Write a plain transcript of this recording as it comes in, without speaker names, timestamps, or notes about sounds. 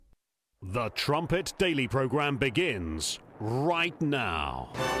The Trumpet Daily program begins right now.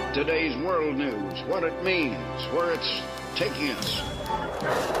 Today's world news, what it means, where it's taking us.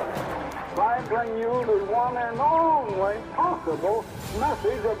 I bring you the one and only possible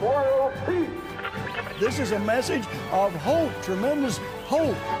message of world peace. This is a message of hope, tremendous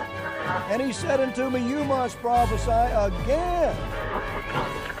hope. And he said unto me, you must prophesy again.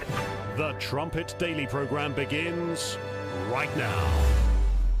 The Trumpet Daily program begins right now.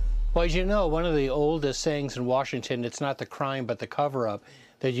 Well, as you know, one of the oldest sayings in Washington, it's not the crime but the cover-up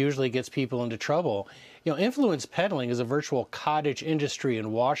that usually gets people into trouble. You know, influence peddling is a virtual cottage industry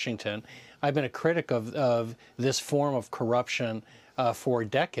in Washington. I've been a critic of this form of corruption for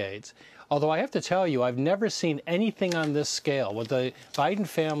decades. Although I have to tell you, I've never seen anything on this scale. What the Biden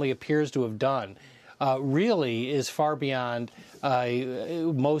family appears to have done really is far beyond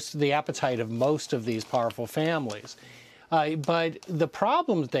the appetite of most of these powerful families. But the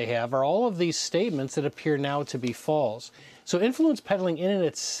problems they have are all of these statements that appear now to be false. So influence peddling in and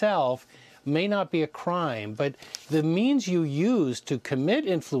itself may not be a crime, but the means you use to commit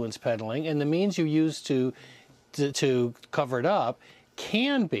influence peddling and the means you use to cover it up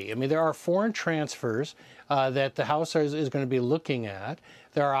can be. I mean, there are foreign transfers that the House is going to be looking at.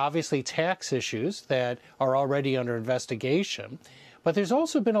 There are obviously tax issues that are already under investigation. But there's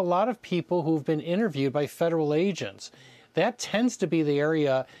also been a lot of people who've been interviewed by federal agents. That tends to be the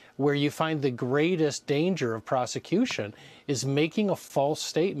area where you find the greatest danger of prosecution, is making a false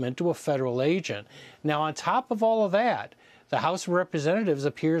statement to a federal agent. Now, on top of all of that, the House of Representatives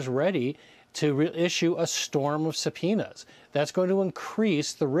appears ready to issue a storm of subpoenas. That's going to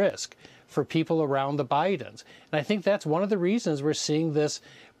increase the risk for people around the Bidens. And I think that's one of the reasons we're seeing this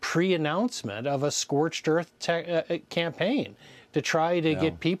pre-announcement of a scorched earth campaign to try to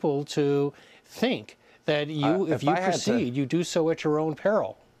get people to think that if you proceed, you do so at your own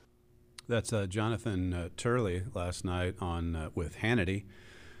peril. That's Jonathan Turley last night on with Hannity,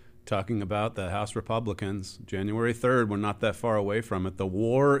 talking about the House Republicans. January 3rd, we're not that far away from it. The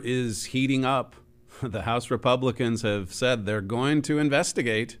war is heating up. The House Republicans have said they're going to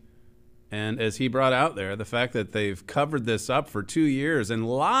investigate. And as he brought out there, the fact that they've covered this up for 2 years and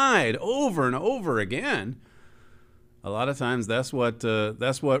lied over and over again, a lot of times that's what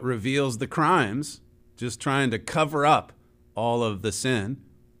reveals the crimes, just trying to cover up all of the sin.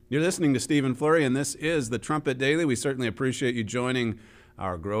 You're listening to Stephen Flurry, and this is the Trumpet Daily. We certainly appreciate you joining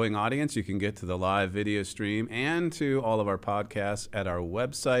our growing audience. You can get to the live video stream and to all of our podcasts at our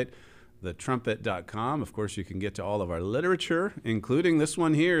website, thetrumpet.com. Of course, you can get to all of our literature, including this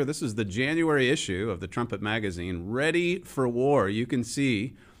one here. This is the January issue of the Trumpet magazine, Ready for War. You can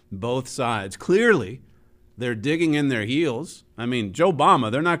see both sides clearly. They're digging in their heels. I mean, Joe Obama,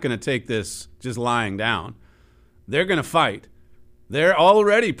 they're not going to take this just lying down. They're going to fight. They're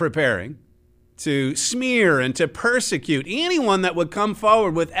already preparing to smear and to persecute anyone that would come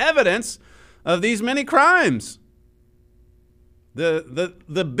forward with evidence of these many crimes.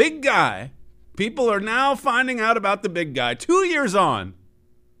 The big guy, people are now finding out about the big guy 2 years on.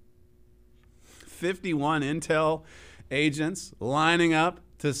 51 intel agents lining up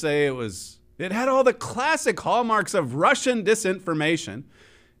to say it had all the classic hallmarks of Russian disinformation.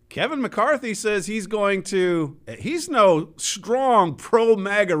 Kevin McCarthy says he's no strong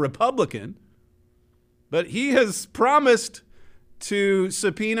pro-MAGA Republican, but he has promised to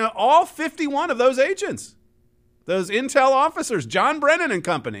subpoena all 51 of those agents, those intel officers, John Brennan and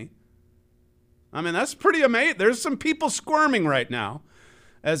company. I mean, that's pretty amazing. There's some people squirming right now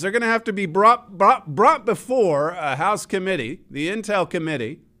as they're going to have to be brought before a House committee, the Intel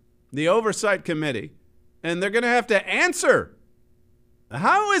Committee, the Oversight Committee, and they're going to have to answer.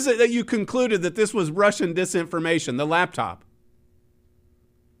 How is it that you concluded that this was Russian disinformation, the laptop?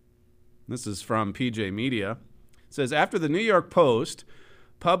 This is from PJ Media. It says, after the New York Post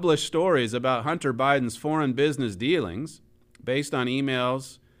published stories about Hunter Biden's foreign business dealings based on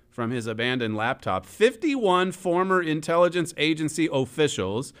emails from his abandoned laptop, 51 former intelligence agency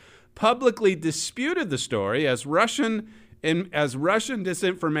officials publicly disputed the story as Russian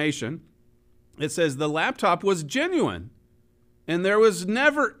disinformation. It says the laptop was genuine, and there was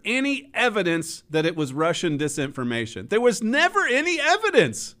never any evidence that it was Russian disinformation. There was never any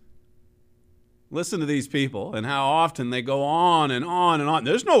evidence. Listen to these people and how often they go on and on and on.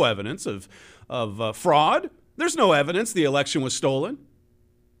 There's no evidence of fraud. There's no evidence the election was stolen.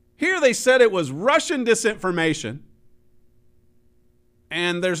 Here they said it was Russian disinformation,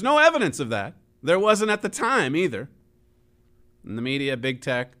 and there's no evidence of that. There wasn't at the time either. And the media, big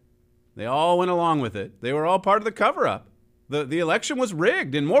tech, they all went along with it. They were all part of the cover-up. The election was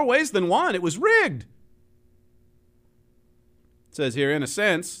rigged in more ways than one. It was rigged. It says here, in a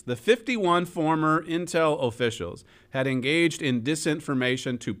sense, the 51 former Intel officials had engaged in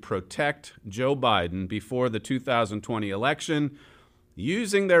disinformation to protect Joe Biden before the 2020 election,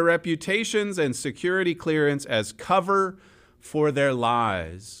 using their reputations and security clearance as cover for their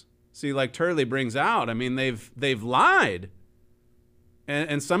lies. See, like Turley brings out, I mean, they've lied.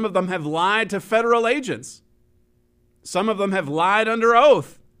 And some of them have lied to federal agents. Some of them have lied under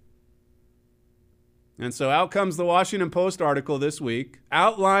oath. And so out comes the Washington Post article this week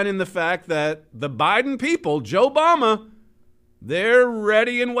outlining the fact that the Biden people, Joe Obama, they're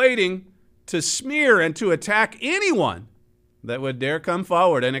ready and waiting to smear and to attack anyone that would dare come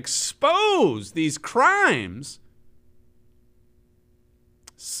forward and expose these crimes,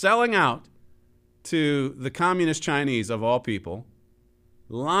 selling out to the communist Chinese of all people,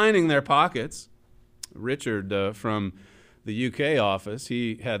 lining their pockets. Richard from the UK office,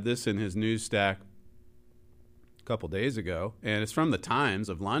 he had this in his news stack a couple days ago, and it's from the Times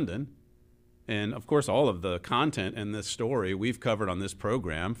of London. And of course, all of the content in this story we've covered on this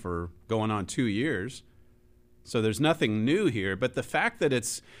program for going on 2 years. So there's nothing new here, but the fact that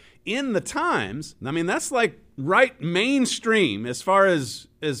it's in the Times, I mean, that's like right mainstream as far as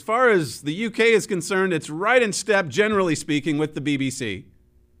the UK is concerned. It's right in step, generally speaking, with the BBC.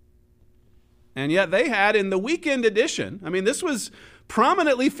 And yet they had in the weekend edition, I mean, this was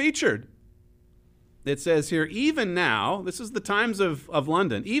prominently featured. It says here, even now, this is the Times of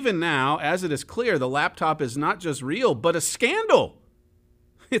London, even now, as it is clear, the laptop is not just real, but a scandal.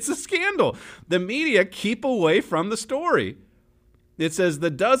 It's a scandal. The media keep away from the story. It says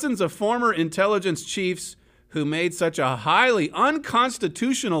the dozens of former intelligence chiefs who made such a highly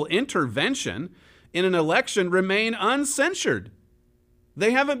unconstitutional intervention in an election remain uncensured.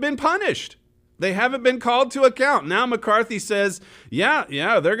 They haven't been punished. They haven't been called to account. Now McCarthy says, yeah,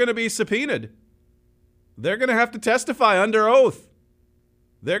 they're going to be subpoenaed. They're going to have to testify under oath.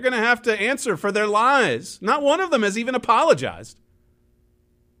 They're going to have to answer for their lies. Not one of them has even apologized.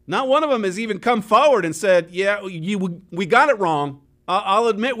 Not one of them has even come forward and said, yeah, we got it wrong. I'll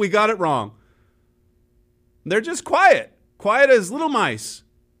admit we got it wrong. They're just quiet as little mice.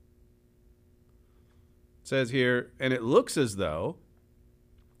 It says here, and it looks as though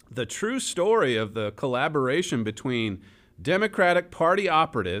the true story of the collaboration between Democratic Party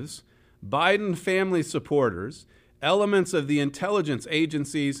operatives, Biden family supporters, elements of the intelligence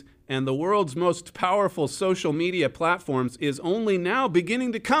agencies, and the world's most powerful social media platforms is only now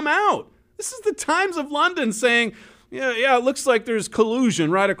beginning to come out. This is the Times of London saying, yeah, it looks like there's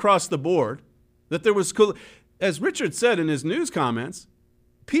collusion right across the board. That there was, as Richard said in his news comments,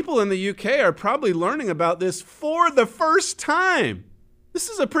 people in the UK are probably learning about this for the first time. This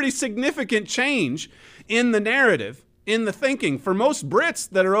is a pretty significant change in the narrative, in the thinking. For most Brits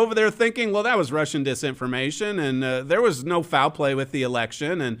that are over there thinking, well, that was Russian disinformation and there was no foul play with the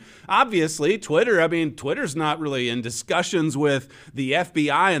election. And obviously, Twitter's not really in discussions with the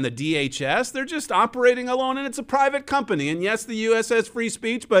FBI and the DHS. They're just operating alone, and it's a private company. And yes, the U.S. has free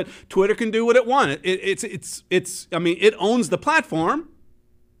speech, but Twitter can do what it wants. It owns the platform,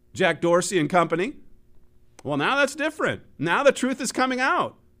 Jack Dorsey and company. Well, now that's different. Now the truth is coming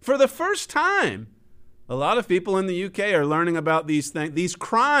out. For the first time, a lot of people in the UK are learning about these things, these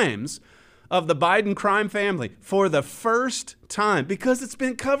crimes of the Biden crime family for the first time because it's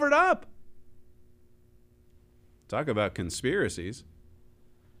been covered up. Talk about conspiracies.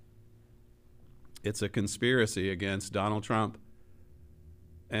 It's a conspiracy against Donald Trump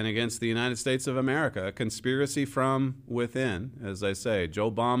and against the United States of America, a conspiracy from within. As I say,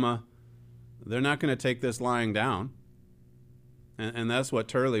 Joe Obama, they're not going to take this lying down. And that's what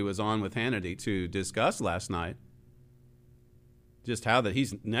Turley was on with Hannity to discuss last night. Just how that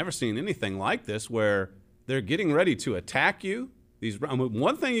he's never seen anything like this where they're getting ready to attack you.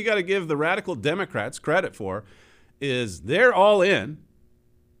 One thing you got to give the radical Democrats credit for is they're all in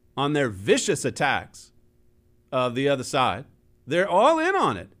on their vicious attacks of the other side. They're all in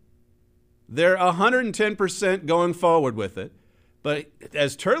on it. They're 110% going forward with it. But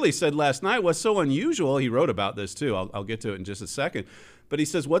as Turley said last night, what's so unusual, he wrote about this too, I'll get to it in just a second, but he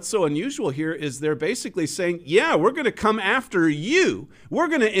says what's so unusual here is they're basically saying, yeah, we're going to come after you. We're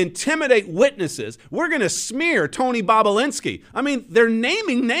going to intimidate witnesses. We're going to smear Tony Bobulinski. I mean, they're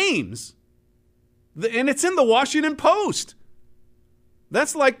naming names. And it's in the Washington Post.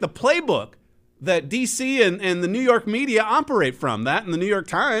 That's like the playbook that D.C. and the New York media operate from, that and the New York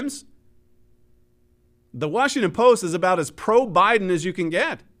Times. The Washington Post is about as pro-Biden as you can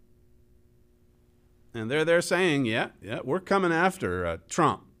get. And they're saying, yeah, we're coming after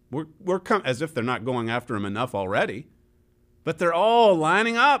Trump. We're coming, as if they're not going after him enough already. But they're all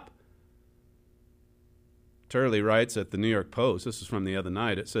lining up Turley writes at the New York Post, this is from the other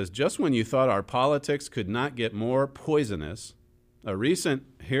night, it says, just when you thought our politics could not get more poisonous, a recent,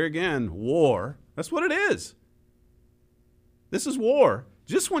 here again, war, that's what it is. This is war.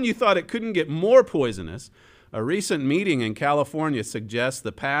 Just when you thought it couldn't get more poisonous, a recent meeting in California suggests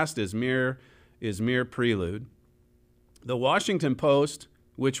the past is mere prelude. The Washington Post,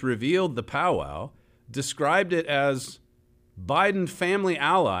 which revealed the powwow, described it as Biden family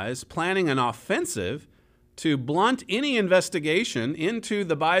allies planning an offensive to blunt any investigation into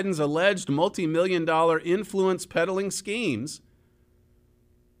the Biden's alleged multi-million-dollar influence peddling schemes.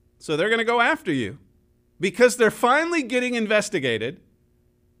 So they're going to go after you because they're finally getting investigated.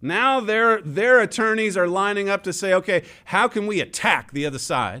 Now their attorneys are lining up to say, okay, how can we attack the other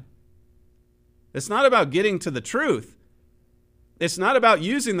side? It's not about getting to the truth. It's not about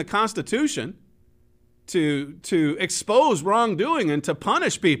using the Constitution to expose wrongdoing and to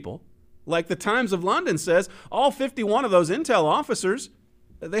punish people. Like the Times of London says, all 51 of those intel officers,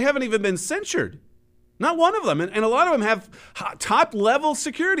 they haven't even been censured. Not one of them. And a lot of them have top-level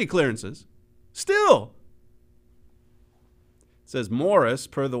security clearances. Still. It says Morris,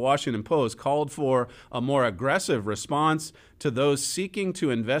 per the Washington Post, called for a more aggressive response to those seeking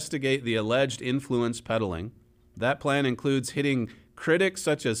to investigate the alleged influence peddling. That plan includes hitting critics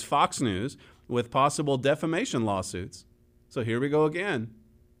such as Fox News with possible defamation lawsuits. So here we go again.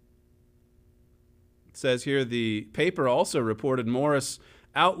 It says here the paper also reported Morris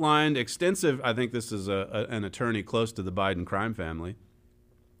outlined extensive, I think this is an attorney close to the Biden crime family.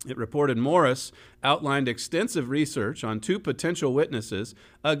 It reported Morris outlined extensive research on two potential witnesses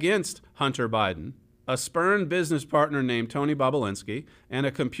against Hunter Biden, a spurned business partner named Tony Bobulinski, and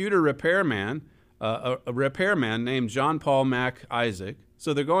a computer repairman, a repairman named John Paul Mac Isaac.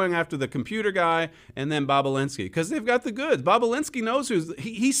 So they're going after the computer guy and then Bobulinski because they've got the goods. Bobulinski knows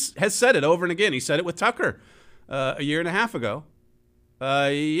he has said it over and again. He said it with Tucker a year and a half ago.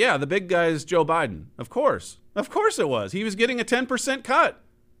 Yeah, the big guy is Joe Biden. Of course. Of course it was. He was getting a 10% cut.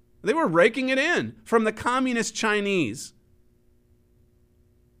 They were raking it in from the communist Chinese.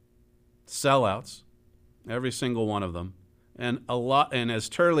 Sellouts. Every single one of them. And as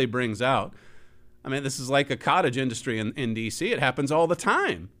Turley brings out, I mean, this is like a cottage industry in D.C. It happens all the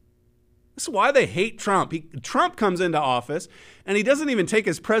time. This is why they hate Trump. Trump comes into office, and he doesn't even take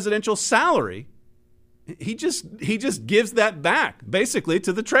his presidential salary. He just gives that back, basically,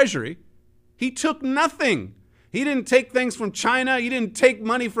 to the Treasury. He took nothing. He didn't take things from China. He didn't take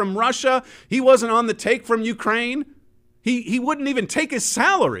money from Russia. He wasn't on the take from Ukraine. He wouldn't even take his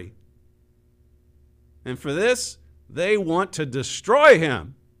salary. And for this, they want to destroy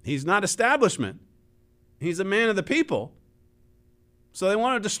him. He's not establishment. He's a man of the people. So they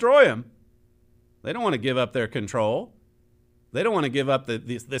want to destroy him. They don't want to give up their control. They don't want to give up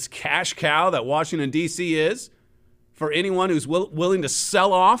this cash cow that Washington, D.C. is for anyone who's willing to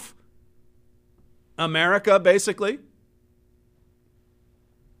sell off America, basically. It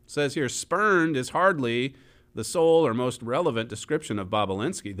says here, spurned is hardly the sole or most relevant description of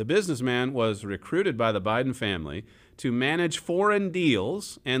Bobulinski. The businessman was recruited by the Biden family to manage foreign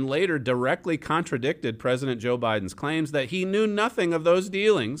deals and later directly contradicted President Joe Biden's claims that he knew nothing of those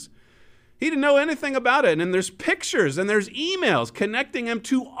dealings. He didn't know anything about it. And there's pictures and there's emails connecting him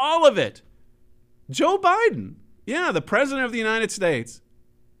to all of it. Joe Biden, yeah, the president of the United States.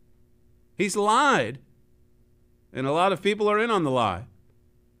 He's lied. And a lot of people are in on the lie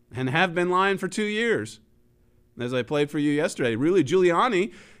and have been lying for 2 years. As I played for you yesterday, Rudy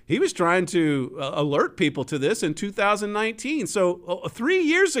Giuliani, he was trying to alert people to this in 2019. So 3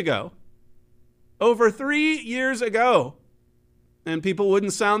 years ago, over 3 years ago, and people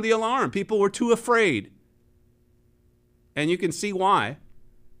wouldn't sound the alarm. People were too afraid. And you can see why.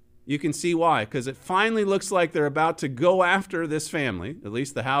 You can see why, because it finally looks like they're about to go after this family, at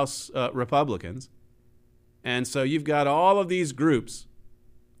least the House Republicans. And so you've got all of these groups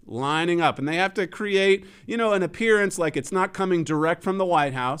lining up, and they have to create, an appearance like it's not coming direct from the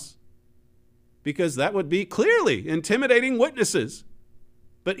White House, because that would be clearly intimidating witnesses.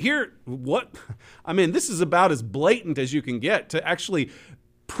 But this is about as blatant as you can get to actually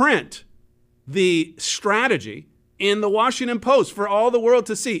print the strategy in the Washington Post for all the world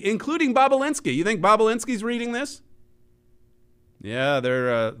to see, including Bobulinski. You think Bobulinski's reading this? Yeah,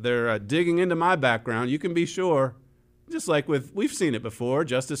 they're digging into my background. You can be sure. Just like we've seen it before,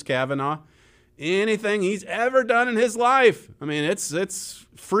 Justice Kavanaugh. Anything he's ever done in his life, it's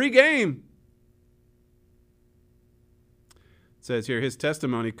free game. It says here, his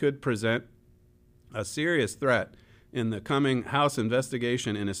testimony could present a serious threat in the coming House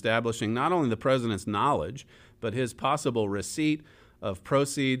investigation in establishing not only the president's knowledge, but his possible receipt of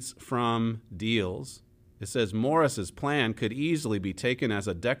proceeds from deals. It says Morris's plan could easily be taken as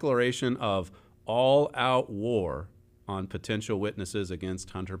a declaration of all-out war on potential witnesses against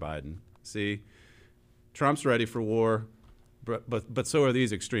Hunter Biden. See, Trump's ready for war, but so are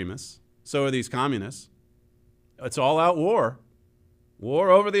these extremists. So are these communists. It's all-out war. War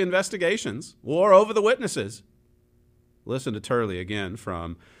over the investigations. War over the witnesses. Listen to Turley again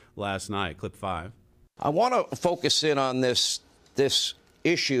from last night, clip 5. I want to focus in on this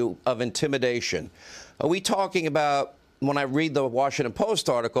issue of intimidation. Are we talking about, when I read the Washington Post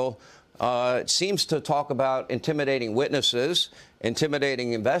article, it seems to talk about intimidating witnesses,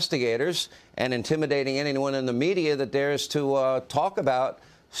 intimidating investigators, and intimidating anyone in the media that dares to talk about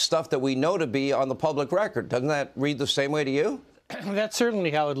stuff that we know to be on the public record. Doesn't that read the same way to you? That's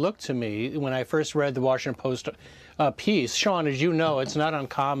certainly how it looked to me when I first read the Washington Post piece. Sean, as you know, it's not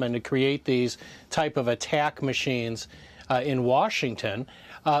uncommon to create these type of attack machines in Washington,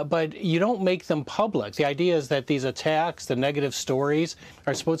 but you don't make them public. The idea is that these attacks, the negative stories,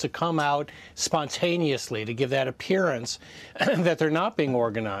 are supposed to come out spontaneously to give that appearance that they're not being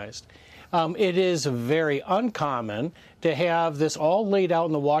organized. It is very uncommon to have this all laid out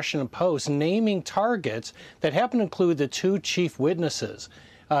in the Washington Post, naming targets that happen to include the two chief witnesses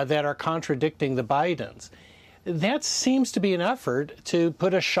that are contradicting the Bidens. That seems to be an effort to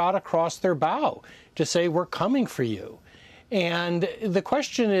put a shot across their bow, to say, we're coming for you. And the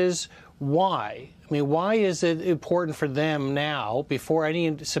question is, why? I mean, why is it important for them now, before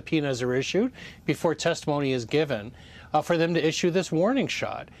any subpoenas are issued, before testimony is given, for them to issue this warning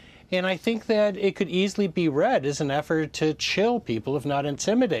shot? And I think that it could easily be read as an effort to chill people, if not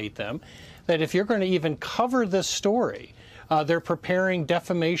intimidate them, that if you're going to even cover this story, they're preparing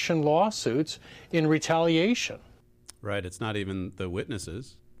defamation lawsuits in retaliation. Right. It's not even the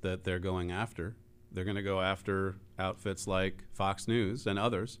witnesses that they're going after. They're going to go after outfits like Fox News and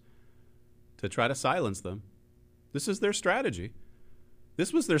others to try to silence them. This is their strategy.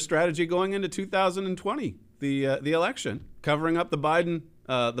 This was their strategy going into 2020, the election, covering up the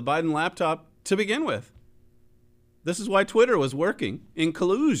Biden laptop to begin with. This is why Twitter was working in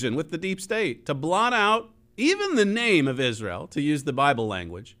collusion with the deep state to blot out even the name of Israel, to use the Bible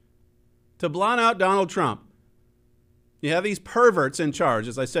language, to blot out Donald Trump. You have these perverts in charge,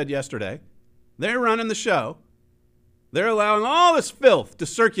 as I said yesterday. They're running the show. They're allowing all this filth to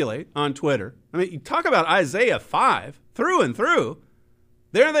circulate on Twitter. I mean, you talk about Isaiah 5 through and through.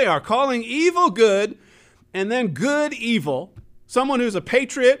 There they are, calling evil good and then good evil. Someone who's a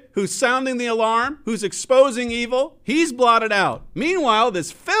patriot, who's sounding the alarm, who's exposing evil, he's blotted out. Meanwhile,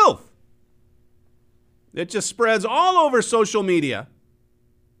 this filth, it just spreads all over social media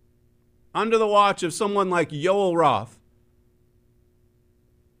under the watch of someone like Yoel Roth.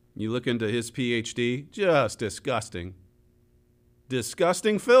 You look into his PhD, just disgusting.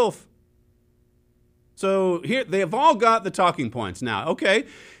 Disgusting filth. So here, they have all got the talking points now. Okay,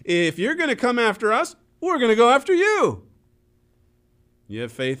 if you're going to come after us, we're going to go after you. You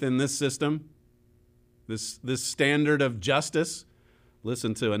have faith in this system, this standard of justice?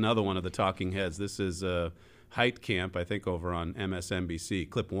 Listen to another one of the talking heads. This is Heitkamp, I think, over on MSNBC,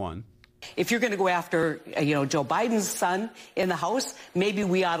 clip 1. If you're going to go after, Joe Biden's son in the House, maybe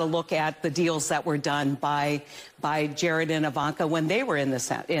we ought to look at the deals that were done by Jared and Ivanka when they were in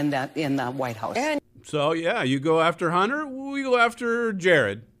the White House. So yeah, you go after Hunter, we go after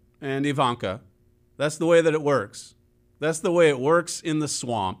Jared and Ivanka. That's the way that it works. That's the way it works in the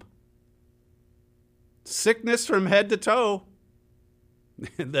swamp. Sickness from head to toe.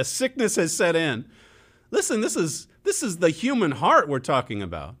 The sickness has set in. Listen, this is the human heart we're talking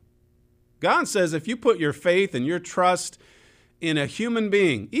about. God says if you put your faith and your trust in a human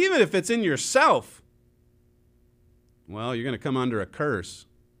being, even if it's in yourself, well, you're going to come under a curse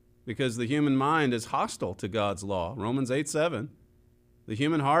because the human mind is hostile to God's law. Romans 8:7. The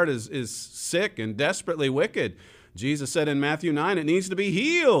human heart is sick and desperately wicked. Jesus said in Matthew 9, it needs to be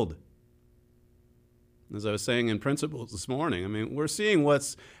healed. As I was saying in Principles this morning, I mean, we're seeing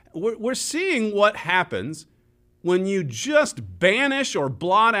what happens when you just banish or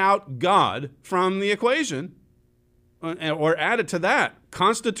blot out God from the equation, or add it to that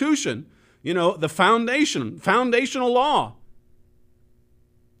Constitution, the foundational law.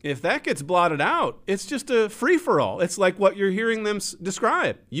 If that gets blotted out, it's just a free-for-all. It's like what you're hearing them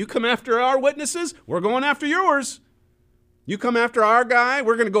describe. You come after our witnesses, we're going after yours. You come after our guy,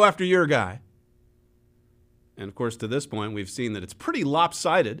 we're going to go after your guy. And of course, to this point, we've seen that it's pretty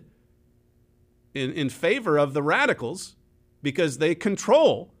lopsided in favor of the radicals because they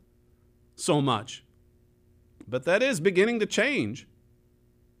control so much. But that is beginning to change.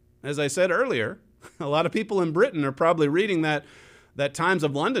 As I said earlier, a lot of people in Britain are probably reading that that Times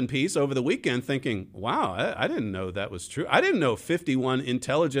of London piece over the weekend thinking, wow, I didn't know that was true. I didn't know 51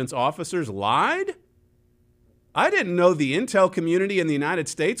 intelligence officers lied. I didn't know the intel community in the United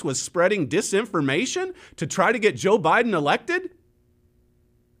States was spreading disinformation to try to get Joe Biden elected.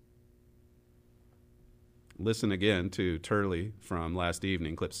 Listen again to Turley from last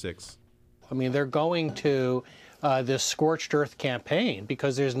evening, clip 6. I mean, they're going to this scorched earth campaign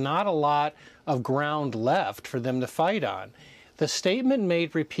because there's not a lot of ground left for them to fight on. The statement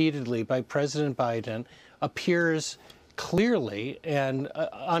made repeatedly by President Biden appears clearly and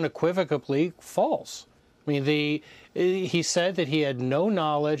unequivocally false. I mean, he said that he had no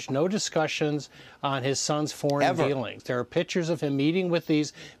knowledge, no discussions on his son's foreign dealings. There are pictures of him meeting with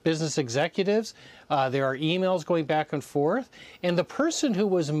these business executives. There are emails going back and forth. And the person who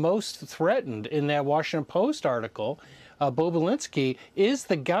was most threatened in that Washington Post article, Bobulinski, is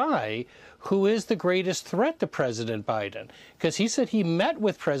the guy who is the greatest threat to President Biden, because he said he met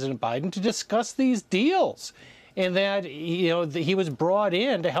with President Biden to discuss these deals and that he was brought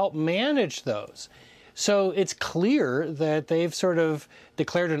in to help manage those. So it's clear that they've sort of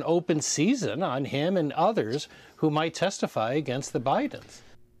declared an open season on him and others who might testify against the Bidens.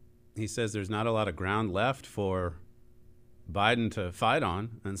 He says there's not a lot of ground left for Biden to fight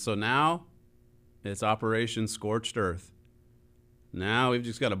on. And so now it's Operation Scorched Earth. Now we've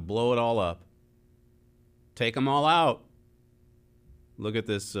just got to blow it all up. Take them all out. Look at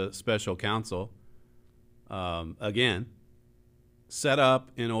this special counsel. Again, set up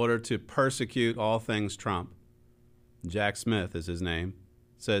in order to persecute all things Trump. Jack Smith is his name.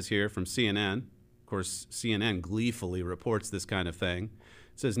 It says here from CNN. Of course, CNN gleefully reports this kind of thing.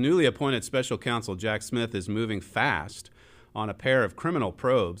 It says newly appointed special counsel Jack Smith is moving fast on a pair of criminal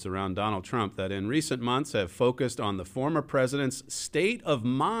probes around Donald Trump that in recent months have focused on the former president's state of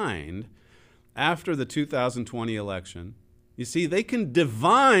mind after the 2020 election. You see, they can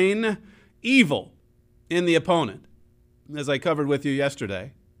divine evil in the opponent, as I covered with you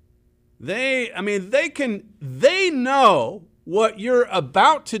yesterday. They know what you're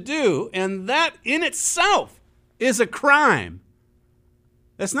about to do, and that in itself is a crime.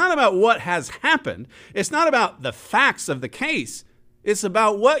 It's not about what has happened. It's not about the facts of the case. It's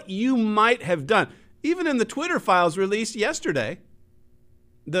about what you might have done. Even in the Twitter files released yesterday,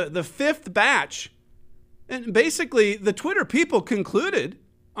 the fifth batch, and basically the Twitter people concluded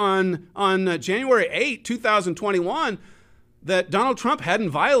on January 8, 2021, that Donald Trump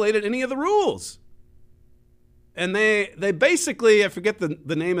hadn't violated any of the rules. And they basically, I forget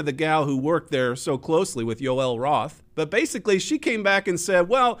the name of the gal who worked there so closely with Yoel Roth, but basically she came back and said,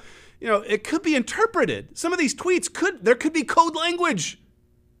 well, it could be interpreted. Some of these tweets there could be code language.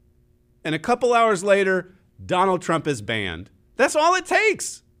 And a couple hours later, Donald Trump is banned. That's all it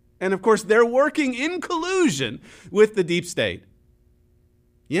takes. And of course, they're working in collusion with the deep state.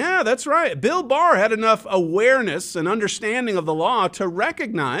 Yeah, that's right. Bill Barr had enough awareness and understanding of the law to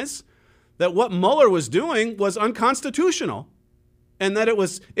recognize that what Mueller was doing was unconstitutional and that it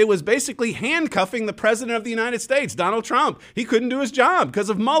was basically handcuffing the president of the United States, Donald Trump. He couldn't do his job because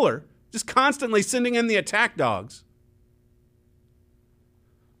of Mueller, just constantly sending in the attack dogs.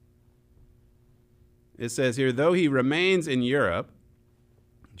 It says here, though he remains in Europe,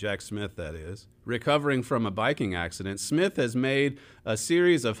 Jack Smith, that is, recovering from a biking accident, Smith has made a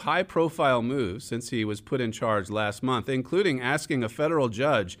series of high-profile moves since he was put in charge last month, including asking a federal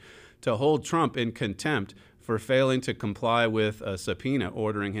judge to hold Trump in contempt for failing to comply with a subpoena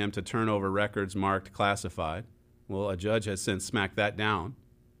ordering him to turn over records marked classified. Well, a judge has since smacked that down.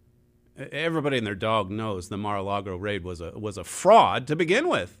 Everybody and their dog knows the Mar-a-Lago raid was a fraud to begin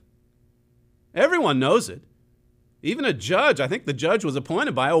with. Everyone knows it. Even a judge, I think the judge was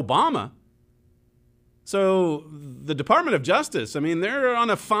appointed by Obama. So the Department of Justice, they're on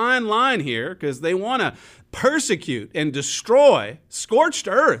a fine line here because they want to persecute and destroy scorched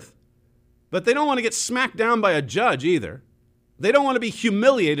earth. But they don't want to get smacked down by a judge either. They don't want to be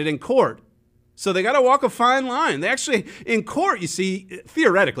humiliated in court. So they got to walk a fine line. They actually, in court, you see,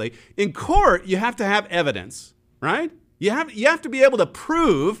 theoretically, in court, you have to have evidence, right? You have to be able to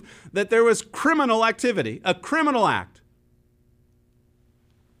prove that there was criminal activity, a criminal act.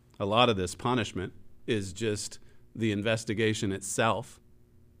 A lot of this punishment is just the investigation itself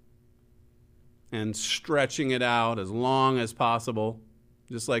and stretching it out as long as possible,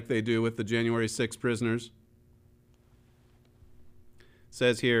 just like they do with the January 6 prisoners. It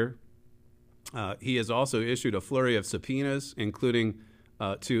says here, he has also issued a flurry of subpoenas, including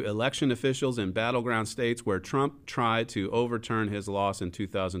to election officials in battleground states where Trump tried to overturn his loss in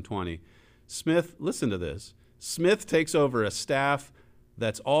 2020. Smith, listen to this. Smith takes over a staff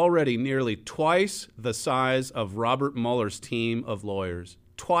that's already nearly twice the size of Robert Mueller's team of lawyers.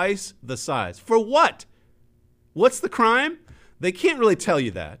 Twice the size. For what? What's the crime? They can't really tell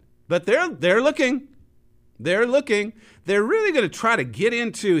you that. But they're looking. They're looking. They're really going to try to get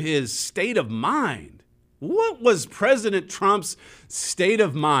into his state of mind. What was President Trump's state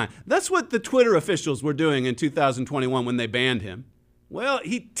of mind? That's what the Twitter officials were doing in 2021 when they banned him. Well,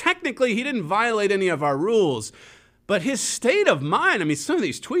 he didn't violate any of our rules, but his state of mind, I mean, some of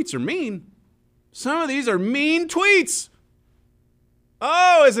these tweets are mean. Some of these are mean tweets.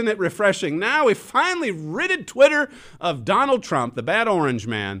 Oh, isn't it refreshing? Now we finally ridded Twitter of Donald Trump, the bad orange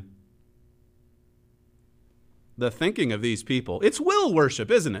man. The thinking of these people, it's will worship,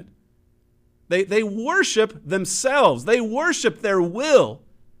 isn't it? They worship themselves. They worship their will.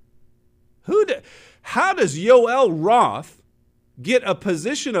 How does Yoel Roth get a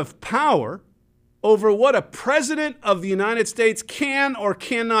position of power over what a president of the United States can or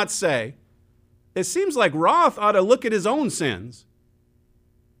cannot say? It seems like Roth ought to look at his own sins.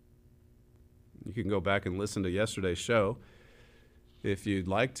 You can go back and listen to yesterday's show if you'd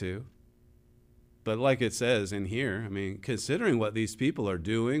like to. But like it says in here, I mean, considering what these people are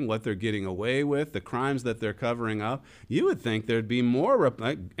doing, what they're getting away with, the crimes that they're covering up, you would think there'd be more.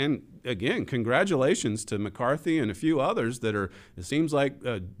 And again, congratulations to McCarthy and a few others that are, it seems like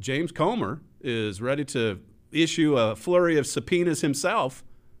James Comer is ready to issue a flurry of subpoenas himself.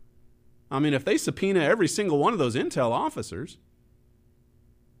 I mean, if they subpoena every single one of those intel officers,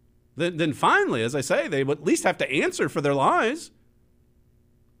 then finally, as I say, they would at least have to answer for their lies.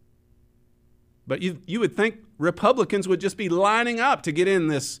 But you would think Republicans would just be lining up to get in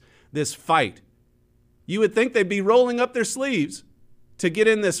this fight. You would think they'd be rolling up their sleeves to get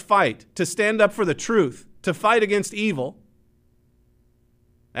in this fight, to stand up for the truth, to fight against evil.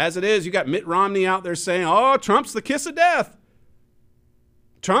 As it is, you got Mitt Romney out there saying, oh, Trump's the kiss of death.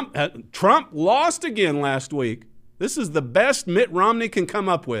 Trump lost again last week. This is the best Mitt Romney can come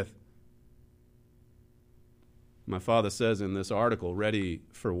up with. My father says in this article, Ready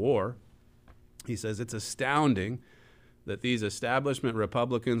for War, he says it's astounding that these establishment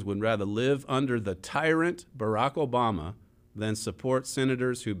Republicans would rather live under the tyrant Barack Obama than support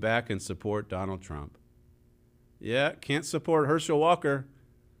senators who back and support Donald Trump. Yeah, can't support Herschel Walker.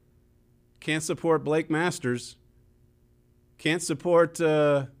 Can't support Blake Masters. Can't support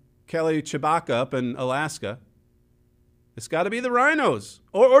Kelly Chewbacca up in Alaska. It's got to be the rhinos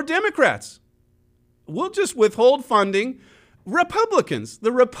or Democrats. We'll just withhold funding. Republicans,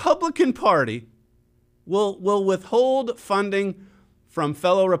 the Republican Party, will withhold funding from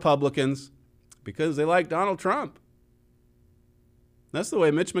fellow Republicans because they like Donald Trump. That's the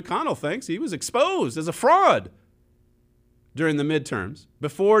way Mitch McConnell thinks. He was exposed as a fraud during the midterms,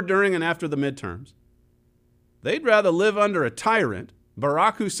 before, during, and after the midterms. They'd rather live under a tyrant,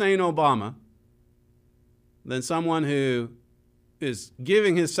 Barack Hussein Obama, than someone who is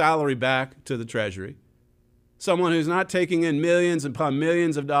giving his salary back to the Treasury, someone who's not taking in millions upon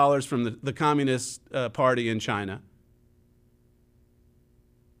millions of dollars from the Communist Party in China.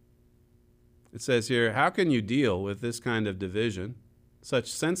 It says here, how can you deal with this kind of division?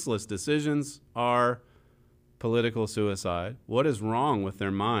 Such senseless decisions are political suicide. What is wrong with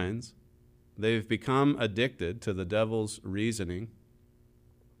their minds? They've become addicted to the devil's reasoning.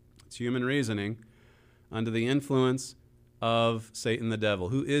 It's human reasoning under the influence of Satan the devil,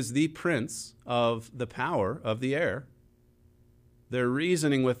 who is the prince of the power of the air. They're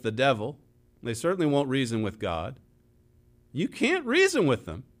reasoning with the devil. They certainly won't reason with God. You can't reason with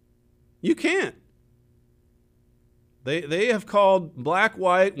them. You can't. They have called black,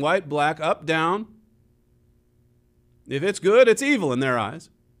 white, white, black, up, down. If it's good, it's evil in their eyes.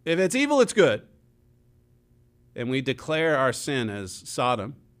 If it's evil, it's good. And we declare our sin as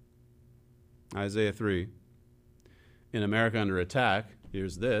Sodom. Isaiah 3. In America Under Attack,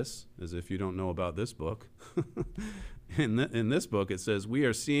 here's this, as if you don't know about this book. In this book, it says, we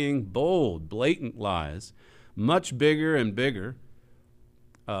are seeing bold, blatant lies, much bigger and bigger,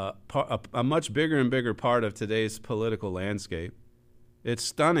 a much bigger and bigger part of today's political landscape. It's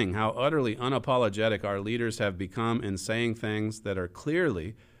stunning how utterly unapologetic our leaders have become in saying things that are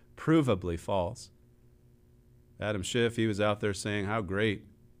clearly, provably false. Adam Schiff, he was out there saying how great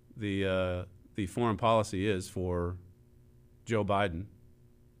the foreign policy is for Joe Biden.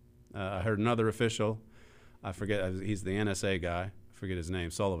 I heard another official, I forget, he's the NSA guy, I forget his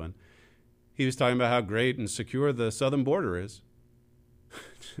name, Sullivan. He was talking about how great and secure the southern border is.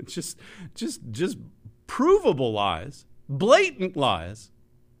 just provable lies, blatant lies.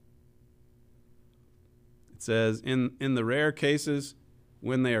 It says, in the rare cases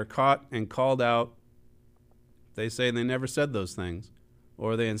when they are caught and called out, they say they never said those things.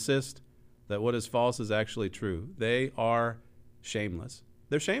 or they insist that what is false is actually true. They are shameless.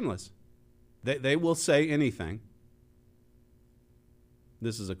 They're shameless. They will say anything.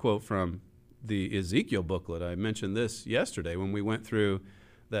 This is a quote from the Ezekiel booklet. I mentioned this yesterday when we went through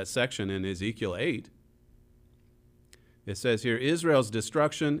that section in Ezekiel 8. It says here, Israel's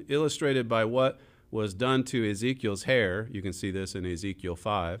destruction, illustrated by what was done to Ezekiel's hair, you can see this in Ezekiel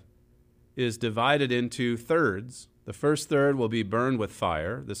 5, is divided into thirds. The first third will be burned with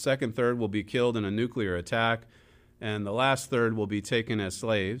fire. The second third will be killed in a nuclear attack. And the last third will be taken as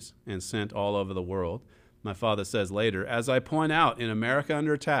slaves and sent all over the world. My father says later, as I point out in America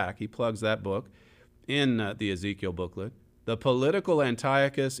Under Attack, he plugs that book in the Ezekiel booklet, the political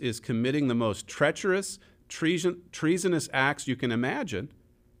Antiochus is committing the most treacherous, treasonous acts you can imagine.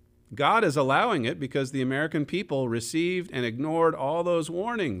 God is allowing it because the American people received and ignored all those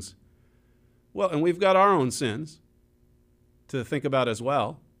warnings. Well, and we've got our own sins to think about as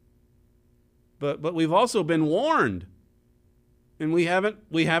well. But we've also been warned, and we haven't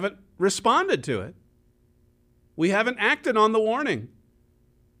responded to it. We haven't acted on the warning.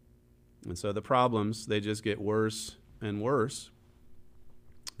 And so the problems, they just get worse and worse.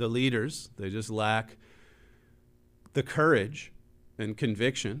 The leaders, they just lack the courage and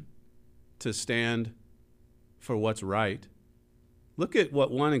conviction to stand for what's right. Look at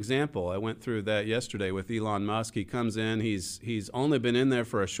what one example. I went through that yesterday with Elon Musk. He comes in. He's only been in there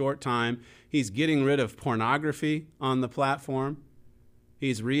for a short time. He's getting rid of pornography on the platform.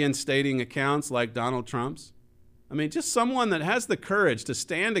 He's reinstating accounts like Donald Trump's. I mean, just someone that has the courage to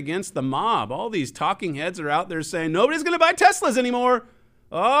stand against the mob. All these talking heads are out there saying, nobody's going to buy Teslas anymore.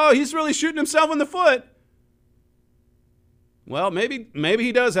 Oh, he's really shooting himself in the foot. Well, maybe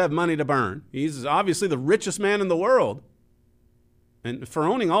he does have money to burn. He's obviously the richest man in the world. And for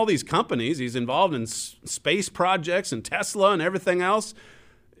owning all these companies, he's involved in space projects and Tesla and everything else.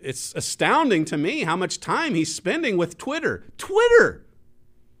 It's astounding to me how much time he's spending with Twitter. Twitter!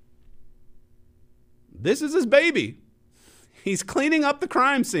 This is his baby. He's cleaning up the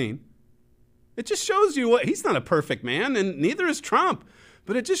crime scene. It just shows you what, he's not a perfect man, and neither is Trump.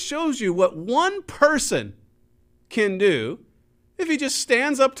 But it just shows you what one person can do if he just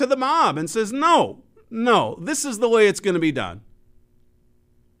stands up to the mob and says, no, this is the way it's going to be done.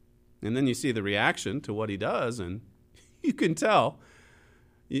 And then you see the reaction to what he does, and you can tell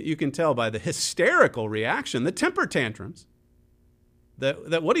by the hysterical reaction, the temper tantrums,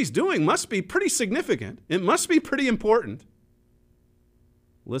 that what he's doing must be pretty significant. It must be pretty important.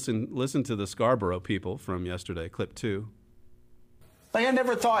 Listen to the Scarborough people from yesterday, clip 2. Like, I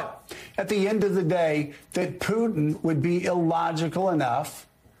never thought at the end of the day that Putin would be illogical enough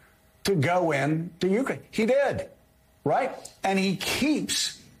to go in to Ukraine. He did, right? And he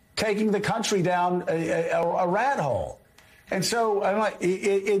keeps taking the country down a rat hole. And so I'm like,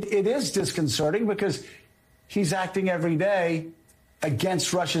 it is disconcerting because he's acting every day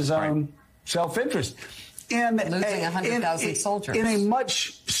against Russia's own self-interest. Losing 100,000 soldiers. In a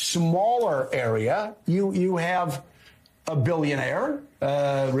much smaller area, you have a billionaire,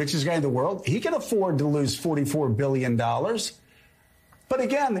 richest guy in the world. He can afford to lose $44 billion. But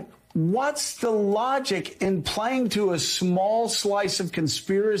again, what's the logic in playing to a small slice of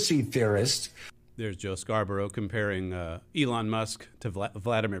conspiracy theorists? There's Joe Scarborough comparing Elon Musk to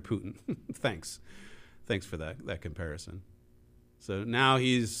Vladimir Putin. Thanks for that comparison. So now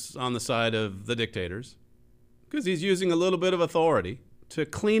he's on the side of the dictators because he's using a little bit of authority to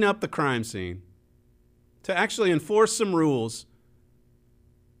clean up the crime scene, to actually enforce some rules.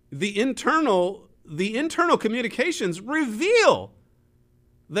 The internal communications reveal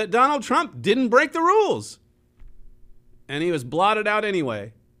that Donald Trump didn't break the rules, and he was blotted out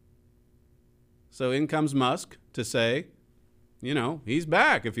anyway. So in comes Musk to say, he's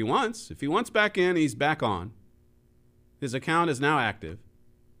back if he wants. If he wants back in, he's back on. His account is now active.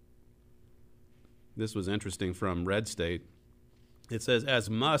 This was interesting from Red State. It says, as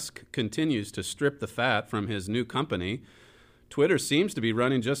Musk continues to strip the fat from his new company, Twitter seems to be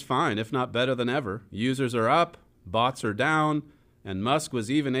running just fine, if not better than ever. Users are up, bots are down, and Musk was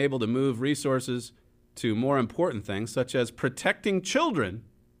even able to move resources to more important things, such as protecting children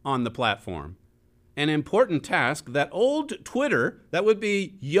on the platform. An important task that old Twitter, that would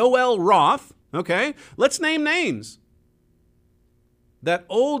be Yoel Roth, okay? Let's name names. That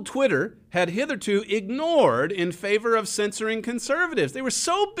old Twitter had hitherto ignored in favor of censoring conservatives. They were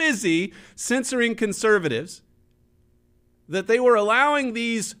so busy censoring conservatives that they were allowing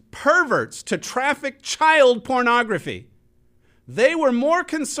these perverts to traffic child pornography. They were more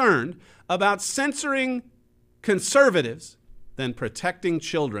concerned about censoring conservatives than protecting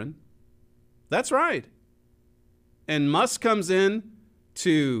children. That's right. And Musk comes in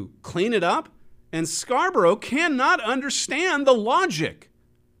to clean it up, and Scarborough cannot understand the logic.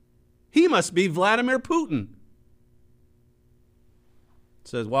 He must be Vladimir Putin. It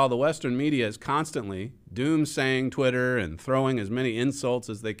says, while the Western media is constantly doomsaying Twitter and throwing as many insults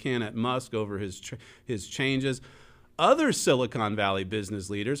as they can at Musk over his changes, other Silicon Valley business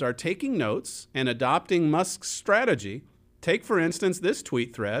leaders are taking notes and adopting Musk's strategy. Take, for instance, this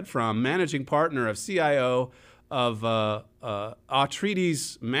tweet thread from managing partner of CIO of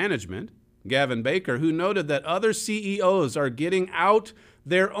Atreides Management, Gavin Baker, who noted that other CEOs are getting out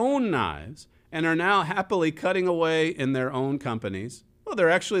their own knives and are now happily cutting away in their own companies. Well, they're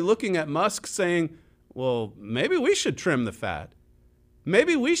actually looking at Musk saying, well, maybe we should trim the fat.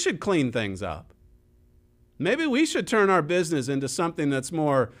 Maybe we should clean things up. Maybe we should turn our business into something that's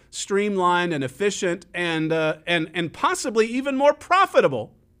more streamlined and efficient and possibly even more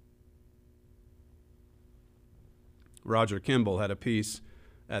profitable. Roger Kimball had a piece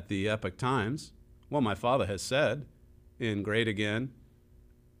at the Epoch Times. Well, my father has said in Great Again,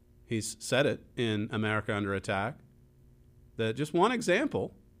 he's said it in America Under Attack, that just one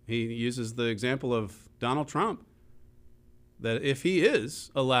example, he uses the example of Donald Trump, that if he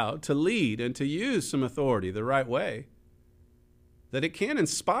is allowed to lead and to use some authority the right way, that it can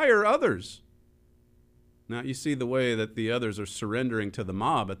inspire others. Now, you see the way that the others are surrendering to the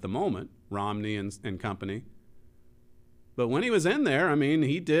mob at the moment, Romney and company. But when he was in there, I mean,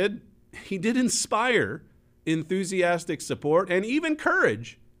 he did inspire enthusiastic support and even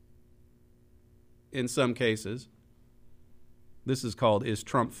courage in some cases. This is called Is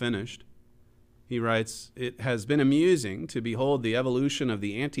Trump Finished? He writes, it has been amusing to behold the evolution of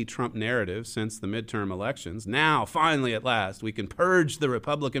the anti-Trump narrative since the midterm elections. Now, finally, at last, we can purge the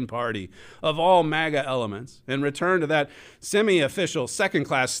Republican Party of all MAGA elements and return to that semi-official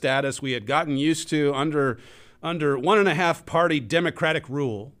second-class status we had gotten used to under one-and-a-half-party Democratic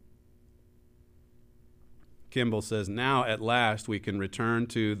rule. Kimball says, now at last we can return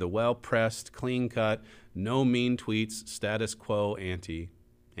to the well-pressed, clean-cut, no mean tweets, status quo ante.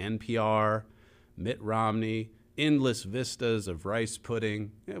 NPR, Mitt Romney, endless vistas of rice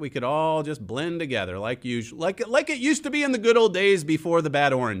pudding. Yeah, we could all just blend together like usual, like it used to be in the good old days before the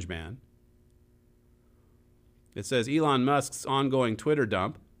bad orange man. It says Elon Musk's ongoing Twitter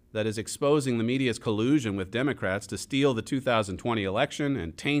dump that is exposing the media's collusion with Democrats to steal the 2020 election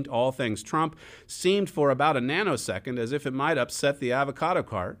and taint all things Trump seemed for about a nanosecond as if it might upset the avocado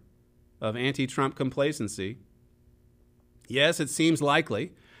cart of anti-Trump complacency. Yes, it seems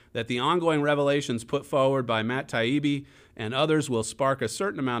likely that the ongoing revelations put forward by Matt Taibbi and others will spark a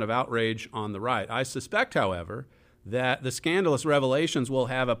certain amount of outrage on the right. I suspect, however, that the scandalous revelations will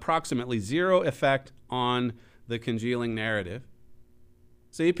have approximately zero effect on the congealing narrative.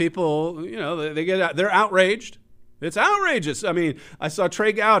 See, people, they're outraged. It's outrageous. I mean, I saw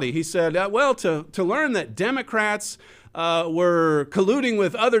Trey Gowdy. He said, to learn that Democrats were colluding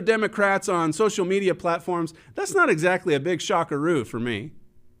with other Democrats on social media platforms, that's not exactly a big shockaroo for me.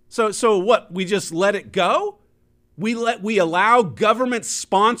 So what, we just let it go? We allow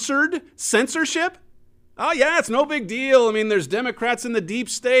government-sponsored censorship? Oh, yeah, it's no big deal. I mean, there's Democrats in the deep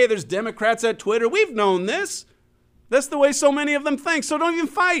state. There's Democrats at Twitter. We've known this. That's the way so many of them think. So don't even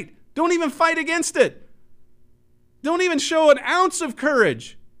fight. Don't even fight against it. Don't even show an ounce of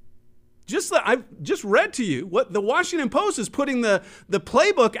courage. I've just read to you what the Washington Post is putting the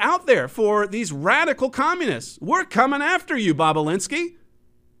playbook out there for these radical communists. We're coming after you, Bobulinski.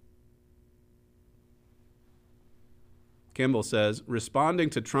 Kimball says, responding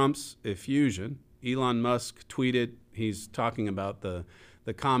to Trump's effusion, Elon Musk tweeted, he's talking about the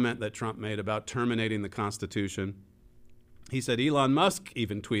comment that Trump made about terminating the Constitution. He said, Elon Musk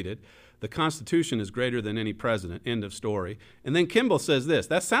even tweeted, the Constitution is greater than any president, end of story. And then Kimball says this,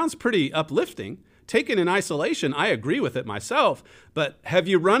 that sounds pretty uplifting. Taken in isolation, I agree with it myself. But have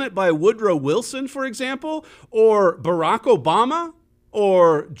you run it by Woodrow Wilson, for example, or Barack Obama,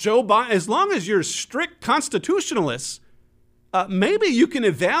 or Joe Biden? As long as you're strict constitutionalists, maybe you can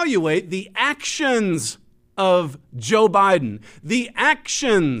evaluate the actions of Joe Biden, the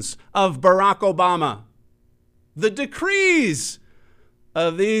actions of Barack Obama, the decrees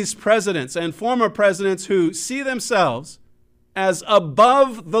of these presidents and former presidents who see themselves as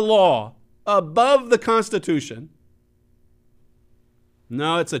above the law, above the Constitution.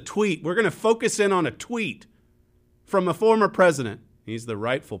 No, it's a tweet. We're going to focus in on a tweet from a former president. He's the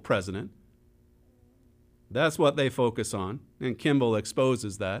rightful president. That's what they focus on, and Kimball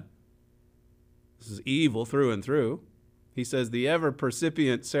exposes that. This is evil through and through. He says the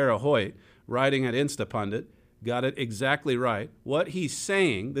ever-percipient Sarah Hoyt, writing at Instapundit, got it exactly right. What he's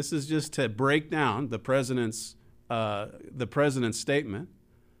saying, this is just to break down the president's the president's statement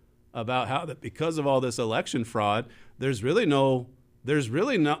about how that because of all this election fraud, there's really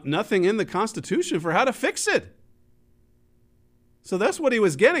nothing in the Constitution for how to fix it. So that's what he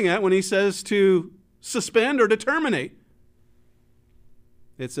was getting at when he says to suspend or to terminate.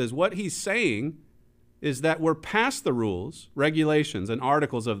 It says what he's saying is that we're past the rules, regulations, and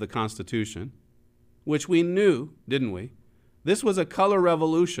articles of the Constitution, which we knew, didn't we? This was a color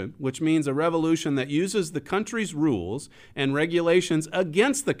revolution, which means a revolution that uses the country's rules and regulations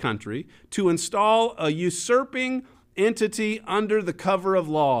against the country to install a usurping entity under the cover of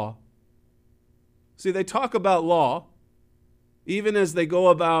law. See, they talk about law, even as they go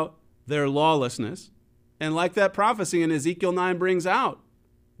about their lawlessness. And like that prophecy in Ezekiel 9 brings out,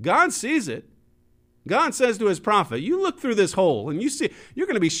 God sees it. God says to his prophet, you look through this hole and you see, you're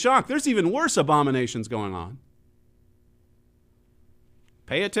going to be shocked. There's even worse abominations going on.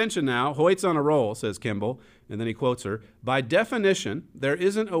 Pay attention now. Hoyt's on a roll, says Kimball, and then he quotes her. By definition, there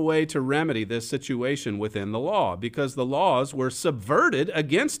isn't a way to remedy this situation within the law because the laws were subverted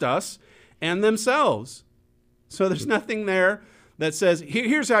against us and themselves. So there's nothing there that says,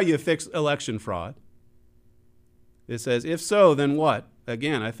 here's how you fix election fraud. It says, if so, then what?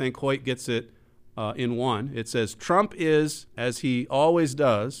 Again, I think Hoyt gets it in one. It says, Trump is, as he always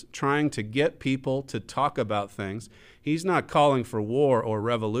does, trying to get people to talk about things. He's not calling for war or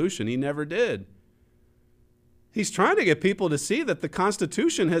revolution. He never did. He's trying to get people to see that the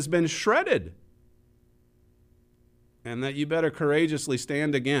Constitution has been shredded and that you better courageously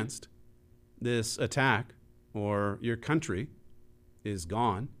stand against this attack or your country is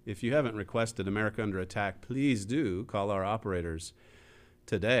gone. If you haven't requested America Under Attack, please do call our operators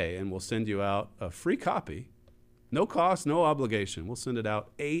today and we'll send you out a free copy. No cost, no obligation. We'll send it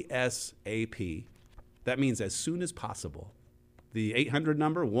out ASAP. That means as soon as possible. The 800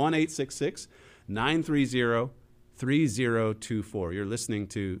 number, 1-866-930-3024. You're listening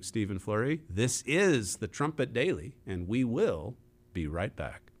to Stephen Flurry. This is the Trumpet Daily, and we will be right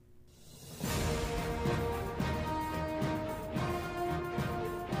back.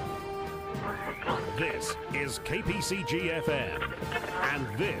 This is KPCG-FM, and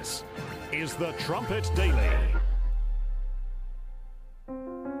this is the Trumpet Daily.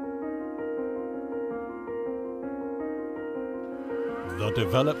 The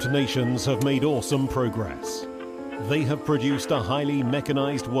developed nations have made awesome progress. They have produced a highly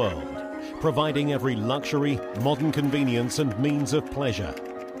mechanized world, providing every luxury, modern convenience, and means of pleasure.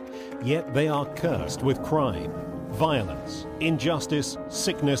 Yet they are cursed with crime, violence, injustice,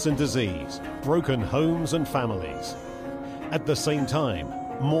 sickness and disease, broken homes and families. At the same time,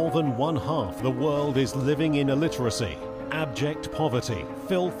 more than one half the world is living in illiteracy, abject poverty,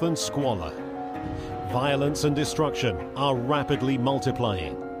 filth and squalor. Violence and destruction are rapidly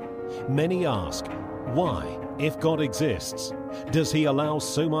multiplying. Many ask, why, if God exists, does he allow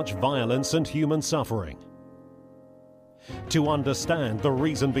so much violence and human suffering? To understand the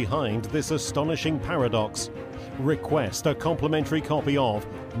reason behind this astonishing paradox, request a complimentary copy of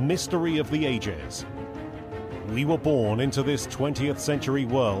Mystery of the Ages. We were born into this 20th century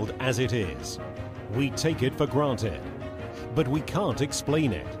world as it is. We take it for granted, but we can't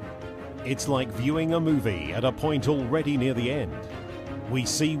explain it. It's like viewing a movie at a point already near the end. We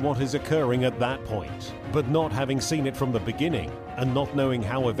see what is occurring at that point, but not having seen it from the beginning and not knowing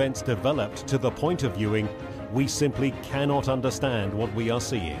how events developed to the point of viewing, we simply cannot understand what we are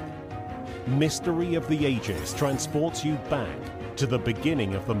seeing. Mystery of the Ages transports you back to the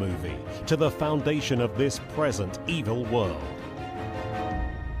beginning of the movie, to the foundation of this present evil world.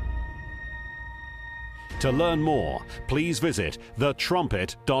 To learn more, please visit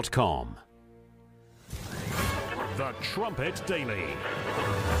thetrumpet.com. The Trumpet Daily.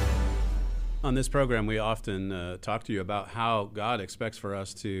 On this program, we often talk to you about how God expects for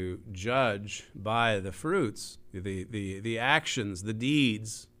us to judge by the fruits, the actions, the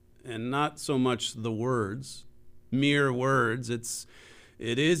deeds, and not so much the words, mere words. It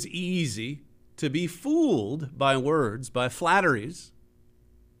is easy to be fooled by words, by flatteries.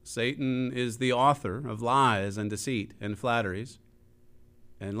 Satan is the author of lies and deceit and flatteries.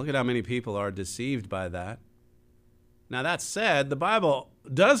 And look at how many people are deceived by that. Now, that said, the Bible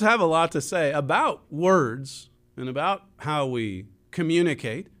does have a lot to say about words and about how we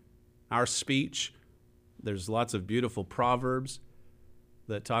communicate our speech. There's lots of beautiful proverbs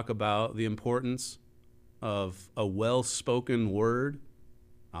that talk about the importance of a well-spoken word.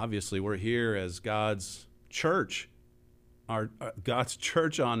 Obviously, we're here as God's church. God's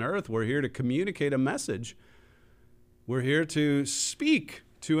church on earth. We're here to communicate a message. We're here to speak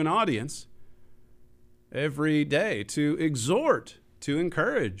to an audience every day, to exhort, to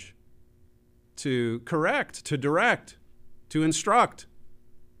encourage. to correct, to direct, to instruct.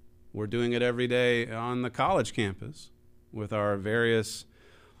 We're doing it every day on the college campus with our various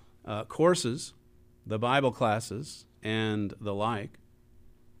courses, the Bible classes, and the like.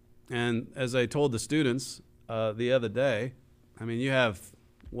 And as I told the students the other day, I mean, you have,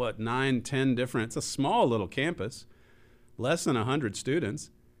 9, 10 different, it's a small little campus, less than 100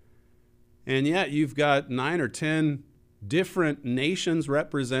 students, and yet you've got 9 or 10 different nations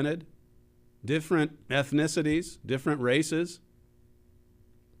represented, different ethnicities, different races,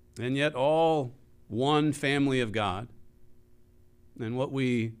 and yet all one family of God. And what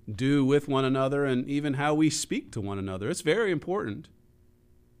we do with one another and even how we speak to one another, it's very important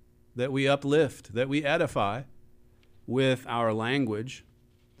that we uplift, that we edify with our language.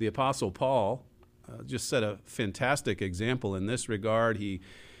 The Apostle Paul just set a fantastic example in this regard. He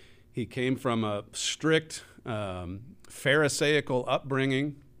came from a strict Pharisaical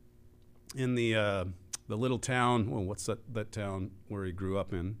upbringing in the little town. Well, what's that town where he grew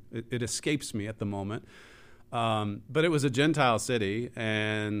up in? It escapes me at the moment. But it was a Gentile city,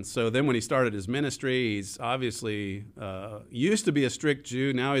 and so then when he started his ministry, he's obviously used to be a strict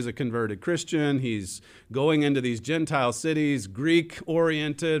Jew. Now he's a converted Christian. He's going into these Gentile cities,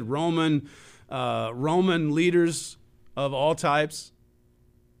 Greek-oriented, Roman leaders of all types,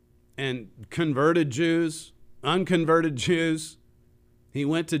 and converted Jews, unconverted Jews. He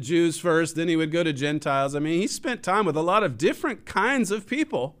went to Jews first, then he would go to Gentiles. I mean, he spent time with a lot of different kinds of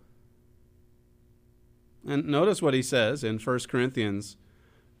people. And notice what he says in 1 Corinthians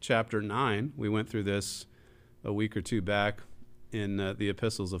chapter 9. We went through this a week or two back in the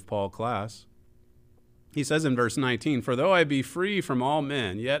Epistles of Paul class. He says in verse 19, "For though I be free from all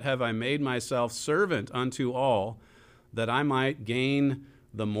men, yet have I made myself servant unto all, that I might gain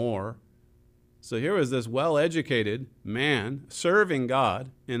the more." So here was this well-educated man serving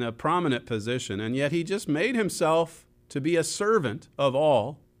God in a prominent position, and yet he just made himself to be a servant of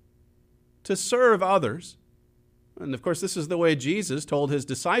all, to serve others. And of course, this is the way Jesus told his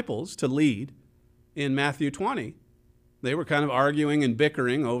disciples to lead in Matthew 20. They were kind of arguing and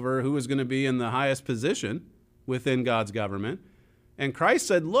bickering over who was going to be in the highest position within God's government. And Christ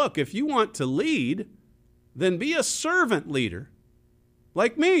said, look, if you want to lead, then be a servant leader,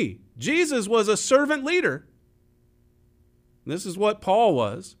 like me. Jesus was a servant leader. This is what Paul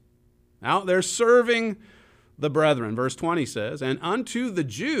was, out there serving the brethren. Verse 20 says, "And unto the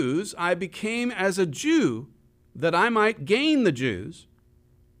Jews I became as a Jew, that I might gain the Jews.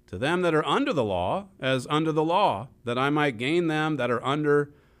 To them that are under the law, as under the law, that I might gain them that are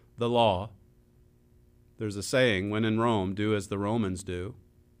under the law." There's a saying, when in Rome, do as the Romans do.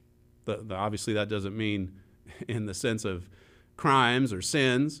 Obviously that doesn't mean in the sense of crimes or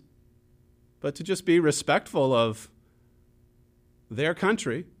sins, but to just be respectful of their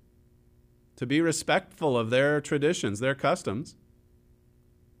country, to be respectful of their traditions, their customs,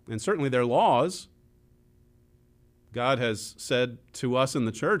 and certainly their laws. God has said to us in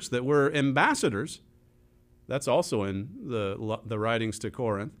the church that we're ambassadors. That's also in the writings to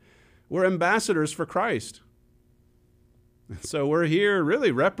Corinth. We're ambassadors for Christ. So we're here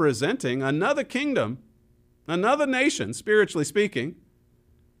really representing another kingdom, another nation, spiritually speaking.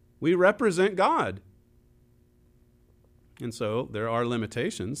 We represent God. And so there are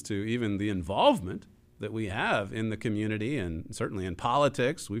limitations to even the involvement that we have in the community and certainly in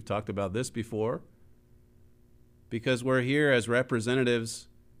politics. We've talked about this before. Because we're here as representatives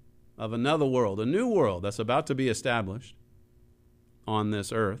of another world, a new world that's about to be established on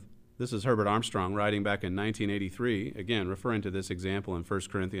this earth. This is Herbert Armstrong writing back in 1983, again, referring to this example in 1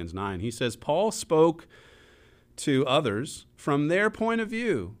 Corinthians 9. He says, Paul spoke to others from their point of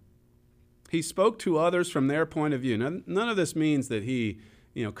view. He spoke to others from their point of view. Now, none of this means that he,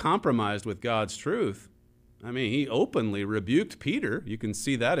 compromised with God's truth. I mean, he openly rebuked Peter. You can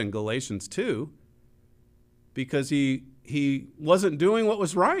see that in Galatians 2. Because he wasn't doing what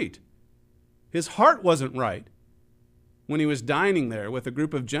was right. His heart wasn't right when he was dining there with a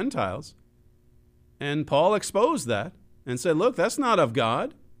group of Gentiles. And Paul exposed that and said, look, that's not of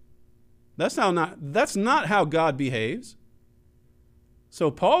God. That's not how God behaves. So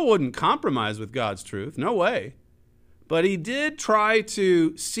Paul wouldn't compromise with God's truth, no way. But he did try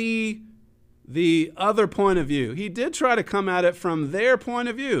to see the other point of view. He did try to come at it from their point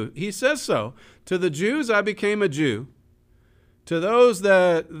of view. He says so. To the Jews I became a Jew. To those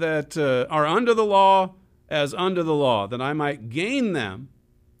that are under the law, as under the law, that I might gain them.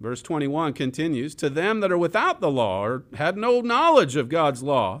 Verse 21 continues, to them that are without the law, or had no knowledge of God's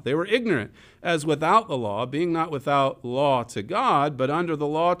law. They were ignorant, as without the law, being not without law to God, but under the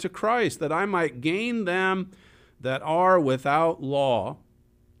law to Christ, that I might gain them that are without law.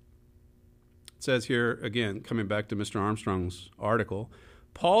 It says here, again, coming back to Mr. Armstrong's article,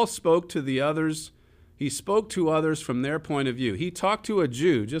 Paul spoke to the others. He spoke to others from their point of view. He talked to a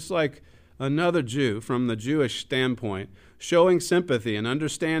Jew, just like another Jew from the Jewish standpoint, showing sympathy and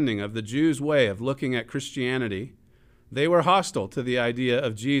understanding of the Jews' way of looking at Christianity. They were hostile to the idea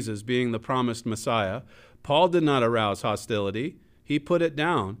of Jesus being the promised Messiah. Paul did not arouse hostility. He put it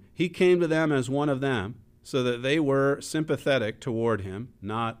down. He came to them as one of them so that they were sympathetic toward him,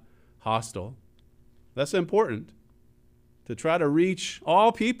 not hostile. That's important, to try to reach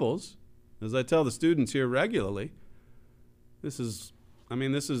all peoples, as I tell the students here regularly. This is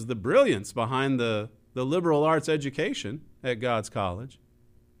the brilliance behind the liberal arts education at God's College,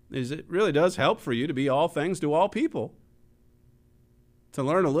 is it really does help for you to be all things to all people, to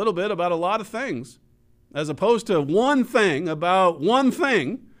learn a little bit about a lot of things, as opposed to one thing about one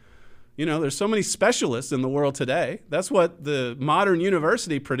thing. You know, there's so many specialists in the world today. That's what the modern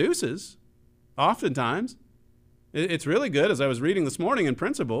university produces, oftentimes. It's really good, as I was reading this morning in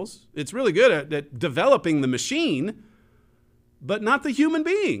Principles, it's really good at developing the machine, but not the human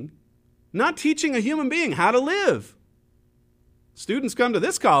being, not teaching a human being how to live. Students come to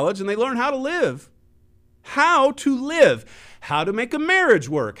this college and they learn how to live, how to make a marriage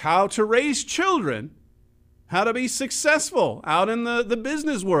work, how to raise children, how to be successful out in the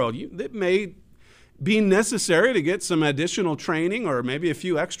business world. It may be necessary to get some additional training or maybe a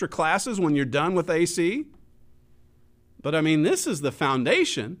few extra classes when you're done with AC. But I mean, this is the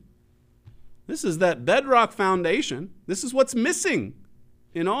foundation. This is that bedrock foundation. This is what's missing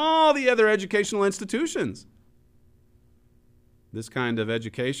in all the other educational institutions. This kind of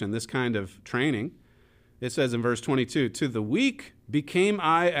education, this kind of training. It says in verse 22, to the weak became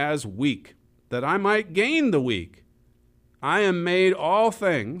I as weak, that I might gain the weak. I am made all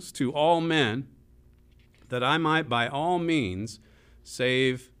things to all men, that I might by all means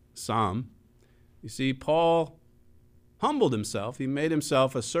save some. You see, Paul humbled himself. He made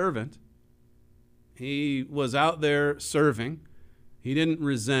himself a servant. He was out there serving. He didn't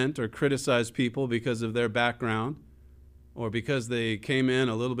resent or criticize people because of their background or because they came in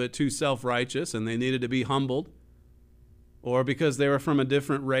a little bit too self-righteous and they needed to be humbled, or because they were from a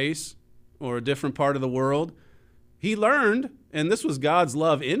different race or a different part of the world. He learned, and this was God's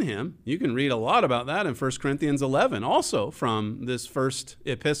love in him. You can read a lot about that in 1 Corinthians 11, also from this first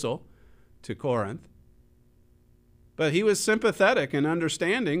epistle to Corinth. But he was sympathetic and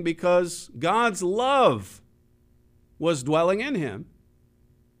understanding because God's love was dwelling in him.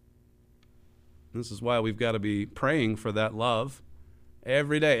 This is why we've got to be praying for that love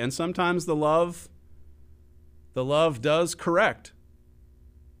every day. And sometimes the love does correct.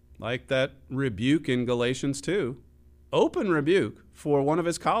 Like that rebuke in Galatians 2. Open rebuke for one of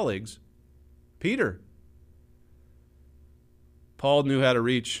his colleagues, Peter. Paul knew how to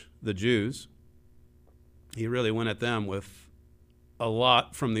reach the Jews. He really went at them with a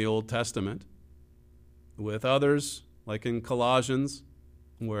lot from the Old Testament. With others, like in Colossians,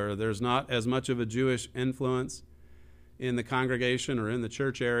 where there's not as much of a Jewish influence in the congregation or in the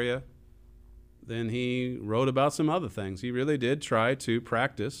church area, then he wrote about some other things. He really did try to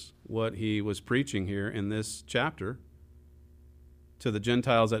practice what he was preaching here in this chapter to the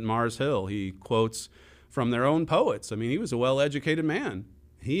Gentiles at Mars Hill. He quotes from their own poets. I mean, he was a well-educated man.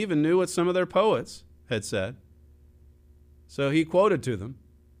 He even knew what some of their poets had said. So he quoted to them.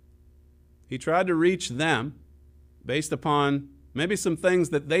 He tried to reach them based upon maybe some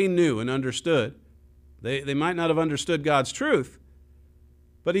things that they knew and understood. They might not have understood God's truth,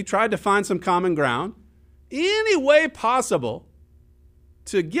 but he tried to find some common ground any way possible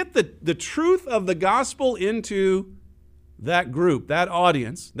to get the truth of the gospel into that group, that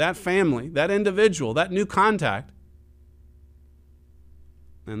audience, that family, that individual, that new contact.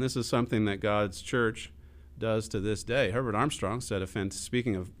 And this is something that God's church does to this day. Herbert Armstrong said,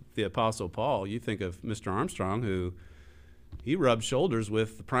 speaking of the Apostle Paul, you think of Mr. Armstrong, who he rubbed shoulders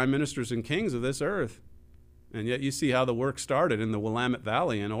with the prime ministers and kings of this earth. And yet you see how the work started in the Willamette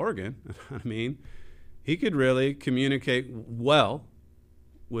Valley in Oregon. I mean, he could really communicate well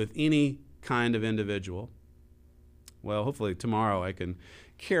with any kind of individual. Well, hopefully tomorrow I can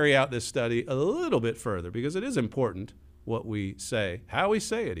carry out this study a little bit further, because it is important what we say, how we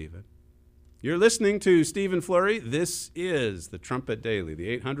say it even. You're listening to Stephen Flurry. This is the Trumpet Daily, the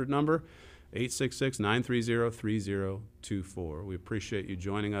 800 number, 866-930-3024. We appreciate you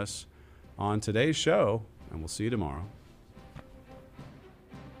joining us on today's show, and we'll see you tomorrow.